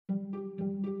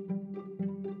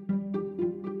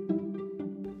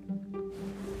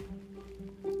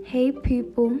Hey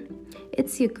people,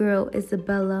 it's your girl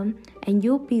Isabella, and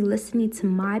you'll be listening to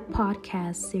my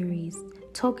podcast series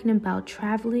talking about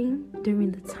traveling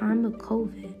during the time of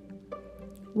COVID.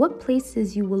 What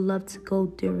places you would love to go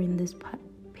during this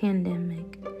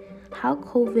pandemic? How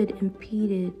COVID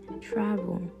impeded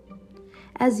travel?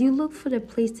 As you look for the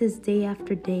places day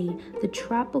after day, the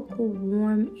tropical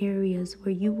warm areas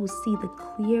where you will see the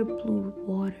clear blue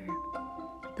water,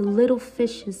 the little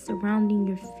fishes surrounding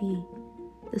your feet,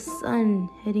 the sun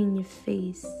hitting your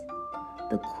face,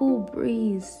 the cool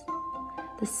breeze,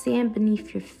 the sand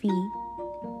beneath your feet,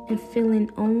 and feeling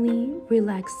only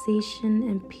relaxation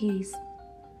and peace.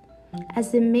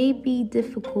 As it may be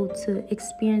difficult to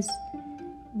experience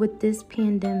with this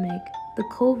pandemic, the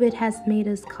COVID has made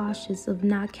us cautious of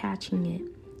not catching it.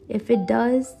 If it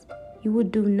does, you will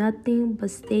do nothing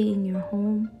but stay in your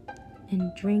home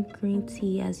and drink green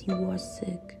tea as you are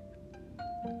sick.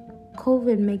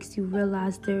 COVID makes you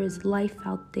realize there is life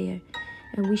out there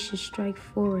and we should strike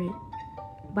for it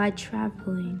by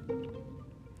traveling.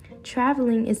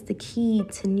 Traveling is the key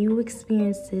to new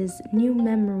experiences, new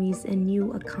memories, and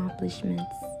new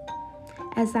accomplishments.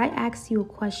 As I ask you a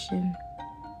question,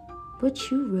 what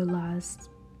you realized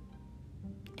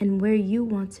and where you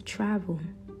want to travel,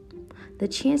 the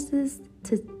chances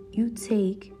you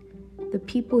take, the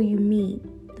people you meet,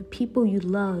 the people you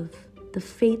love, the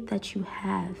faith that you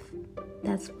have,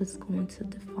 that's what's going to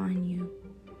define you,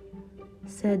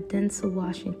 said Denzel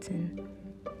Washington.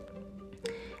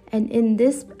 And in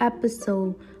this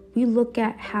episode, we look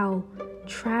at how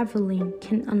traveling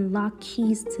can unlock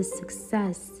keys to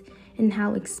success and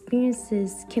how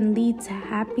experiences can lead to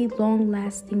happy,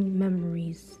 long-lasting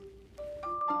memories.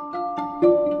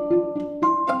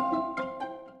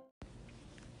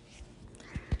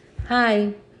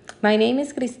 Hi, my name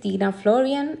is Cristina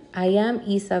Florian. I am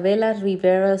Isabella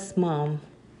Rivera's mom.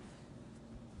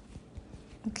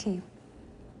 Okay.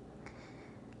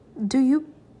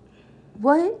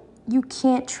 What you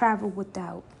can't travel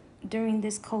without during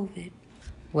this COVID?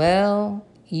 Well,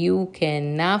 you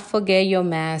cannot forget your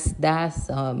mask. That's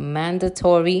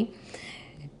mandatory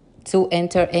to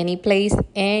enter any place,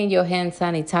 and your hand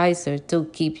sanitizer to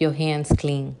keep your hands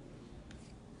clean.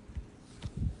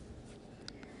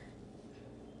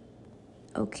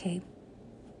 Okay.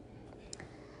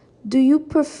 Do you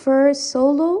prefer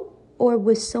solo or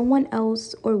with someone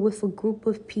else or with a group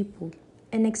of people?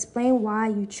 And explain why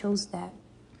you chose that.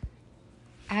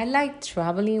 I like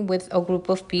traveling with a group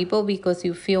of people because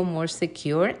you feel more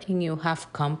secure and you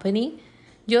have company.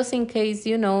 Just in case,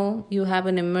 you have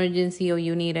an emergency or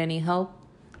you need any help,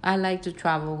 I like to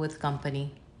travel with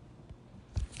company.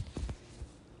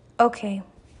 Okay.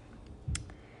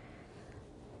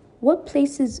 What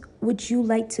places would you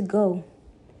like to go?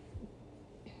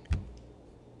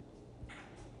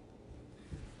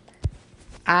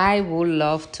 I would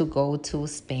love to go to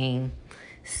Spain.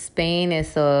 Spain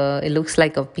it looks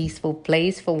like a peaceful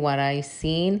place from what I've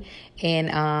seen.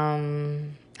 And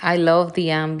I love the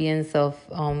ambience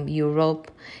of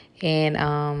Europe. And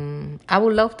I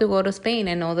would love to go to Spain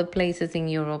and other places in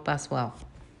Europe as well.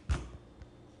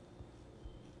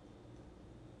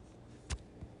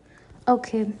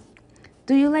 Okay.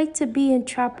 Do you like to be in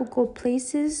tropical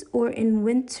places or in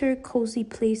winter cozy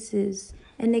places?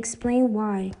 And explain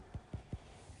why.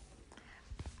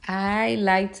 I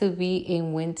like to be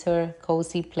in winter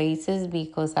cozy places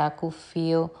because I could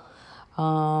feel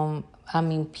I'm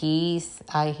in peace.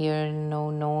 I hear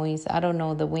no noise. I don't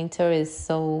know. The winter is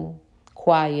so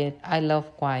quiet. I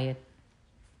love quiet.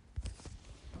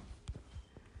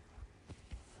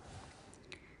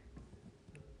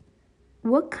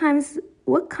 What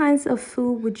kinds of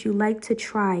food would you like to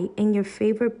try in your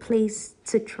favorite place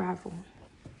to travel?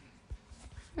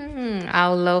 I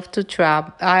would love to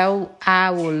try.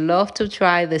 I would love to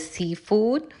try the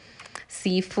seafood,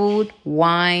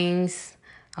 wines,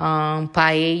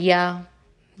 paella.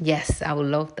 Yes, I would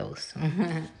love those.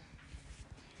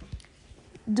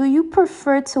 Do you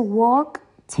prefer to walk,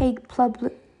 take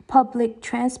public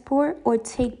transport, or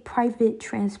take private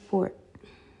transport?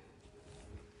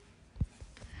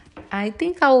 I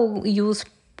think I'll use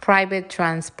private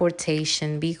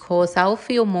transportation because I'll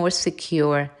feel more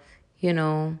secure,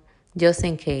 just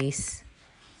in case.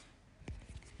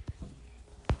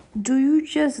 Do you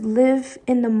just live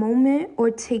in the moment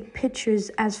or take pictures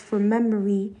as for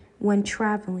memory when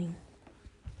traveling?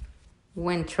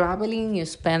 When traveling, you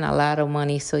spend a lot of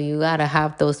money, so you gotta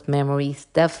have those memories.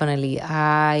 Definitely,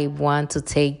 I want to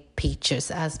take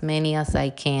pictures, as many as I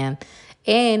can,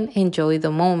 and enjoy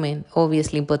the moment,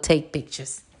 obviously, but take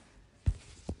pictures.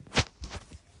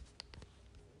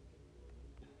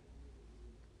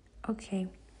 Okay.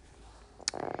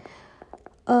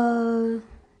 Uh,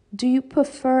 do you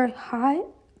prefer hot,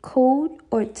 cold,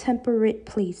 or temperate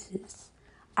places?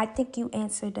 I think you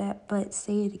answered that, but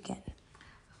say it again.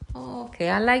 Okay,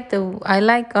 I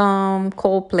like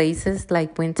cold places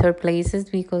like winter places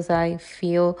because I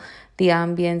feel the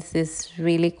ambience is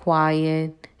really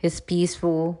quiet, it's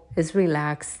peaceful, it's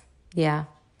relaxed. Yeah,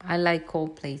 I like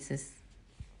cold places.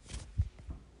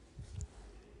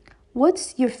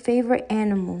 What's your favorite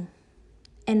animal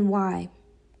and why?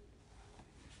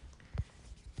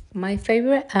 My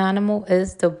favorite animal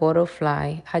is the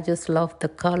butterfly. I just love the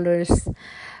colors.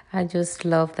 I just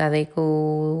love that they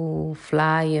go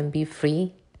fly and be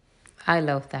free. I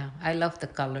love that. I love the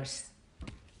colors.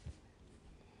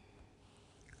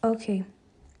 Okay.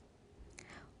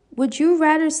 Would you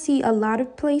rather see a lot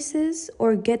of places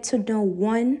or get to know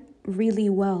one really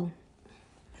well?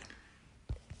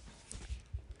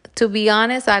 To be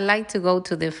honest, I like to go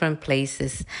to different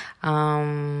places.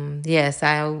 Yes,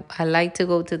 I like to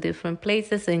go to different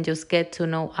places and just get to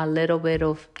know a little bit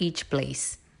of each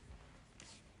place.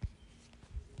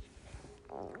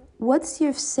 What's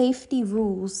your safety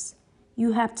rules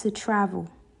you have to travel?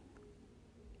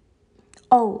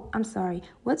 Oh, I'm sorry.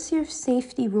 What's your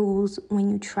safety rules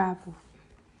when you travel?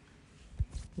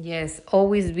 Yes,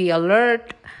 always be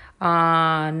alert.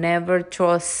 Never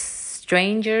trust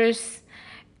strangers.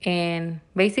 And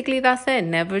basically, that's it.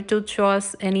 Never to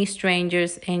trust any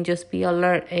strangers and just be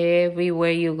alert everywhere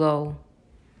you go.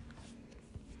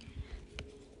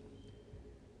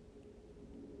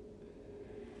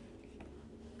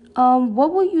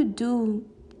 What will you do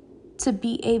to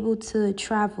be able to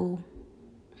travel?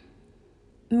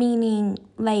 Meaning,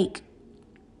 like,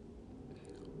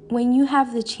 when you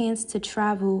have the chance to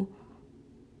travel,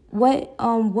 what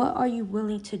are you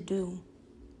willing to do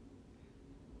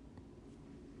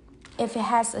if it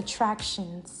has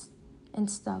attractions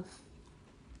and stuff?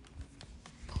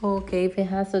 Okay, if it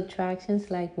has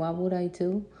attractions, like what would I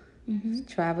do?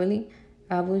 Traveling,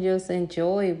 I would just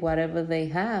enjoy whatever they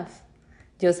have.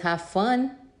 Just have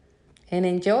fun and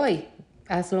enjoy.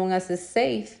 As long as it's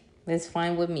safe, it's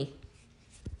fine with me.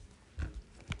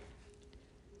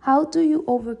 How do you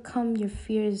overcome your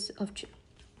fears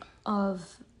of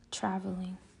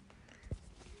traveling?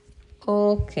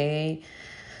 Okay.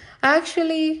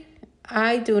 Actually,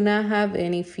 I do not have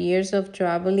any fears of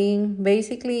traveling.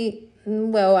 Basically,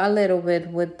 well, a little bit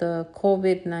with the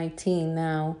COVID-19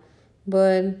 now,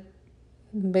 but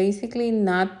basically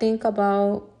not think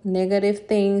about negative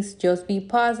things, just be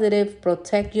positive,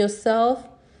 protect yourself,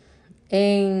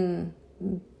 and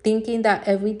thinking that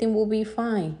everything will be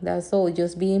fine. That's all,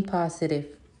 just being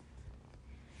positive.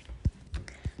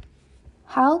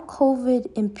 How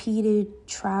COVID impeded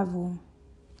travel?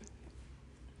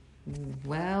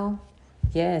 Well,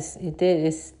 yes, it did.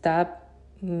 It stopped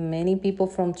many people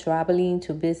from traveling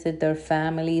to visit their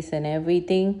families and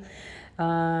everything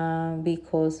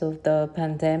because of the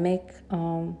pandemic.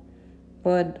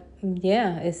 But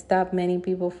yeah, it stopped many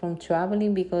people from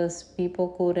traveling because people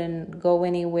couldn't go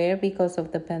anywhere because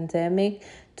of the pandemic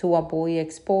to avoid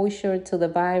exposure to the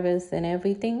virus and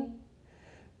everything.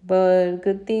 But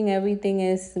good thing everything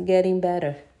is getting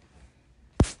better.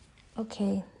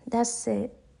 Okay, that's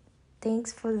it.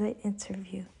 Thanks for the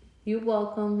interview. You're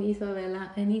welcome,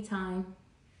 Isabella, anytime.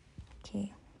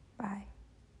 Okay, bye.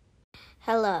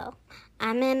 Hello,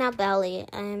 I'm Annabelle.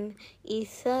 I'm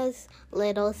Issa's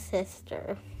little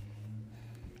sister.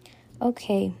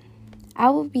 Okay, I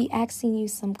will be asking you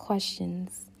some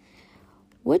questions.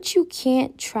 What you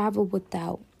can't travel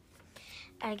without?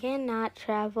 I cannot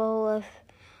travel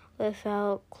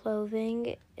without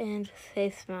clothing and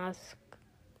face mask.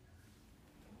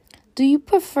 Do you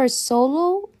prefer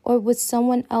solo or with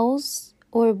someone else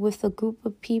or with a group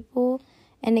of people?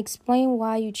 And explain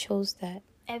why you chose that.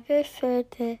 I prefer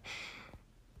to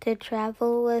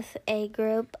travel with a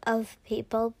group of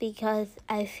people because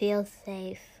I feel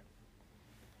safe.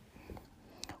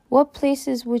 What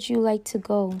places would you like to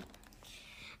go?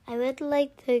 I would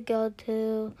like to go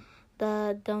to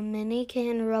the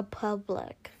Dominican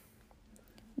Republic.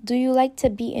 Do you like to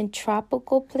be in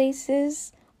tropical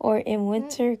places or in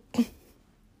winter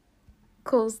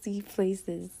coasty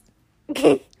places?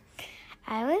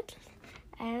 I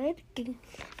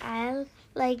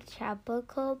like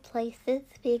tropical places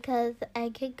because I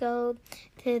could go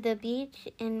to the beach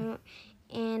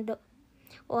and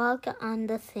walk on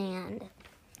the sand.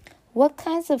 What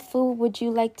kinds of food would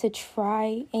you like to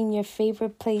try in your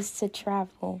favorite place to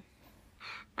travel?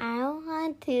 I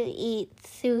want to eat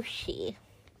sushi.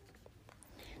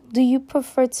 Do you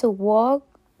prefer to walk,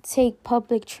 take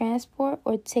public transport,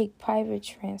 or take private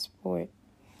transport?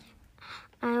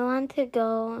 I want to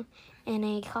go in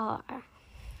a car.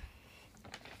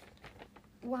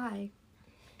 Why?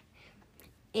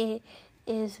 It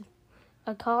is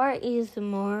a car is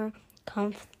more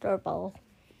comfortable.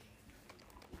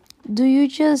 Do you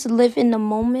just live in the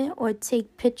moment or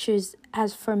take pictures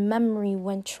as for memory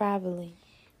when traveling?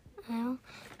 I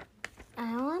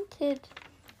want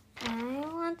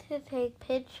to take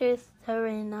pictures to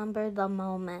remember the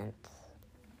moment.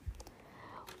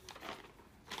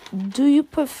 Do you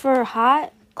prefer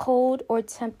hot, cold, or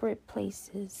temperate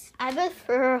places? I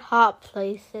prefer hot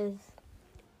places.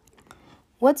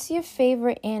 What's your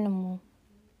favorite animal?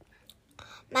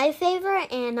 My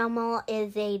favorite animal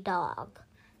is a dog.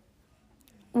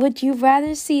 Would you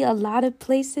rather see a lot of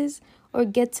places or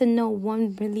get to know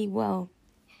one really well?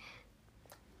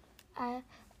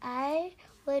 I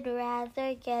would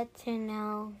rather get to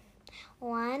know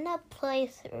one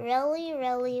place really,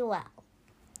 really well.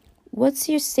 What's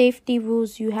your safety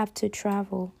rules you have to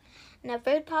travel?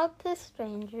 Never talk to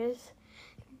strangers.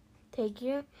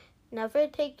 Never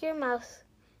take your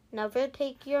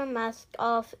mask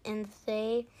off and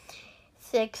stay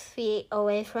 6 feet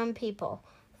away from people.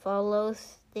 Follow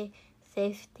the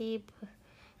safety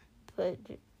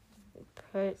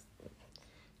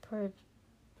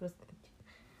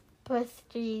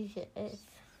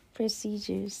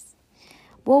Procedures.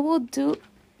 What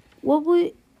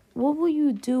will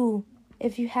you do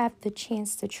if you have the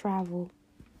chance to travel?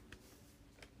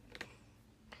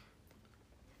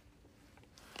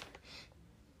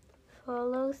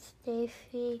 Follow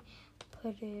safety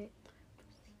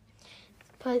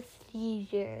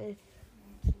procedures.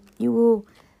 You will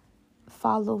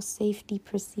follow safety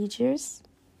procedures?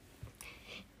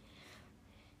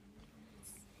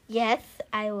 Yes,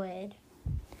 I would.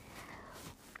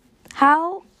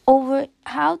 How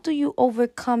do you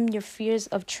overcome your fears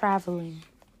of traveling?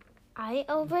 I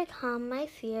overcome my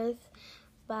fears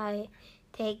by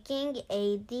taking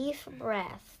a deep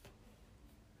breath.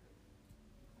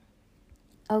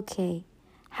 Okay.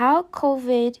 How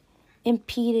COVID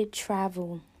impeded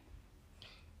travel?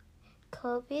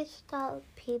 COVID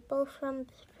stopped people from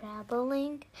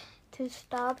traveling to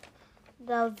stop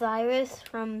the virus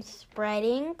from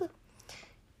spreading,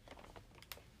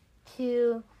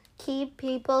 to keep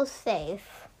people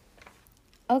safe.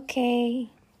 Okay.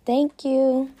 Thank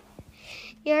you.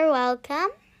 You're welcome.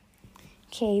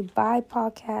 Okay, bye,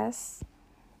 podcast.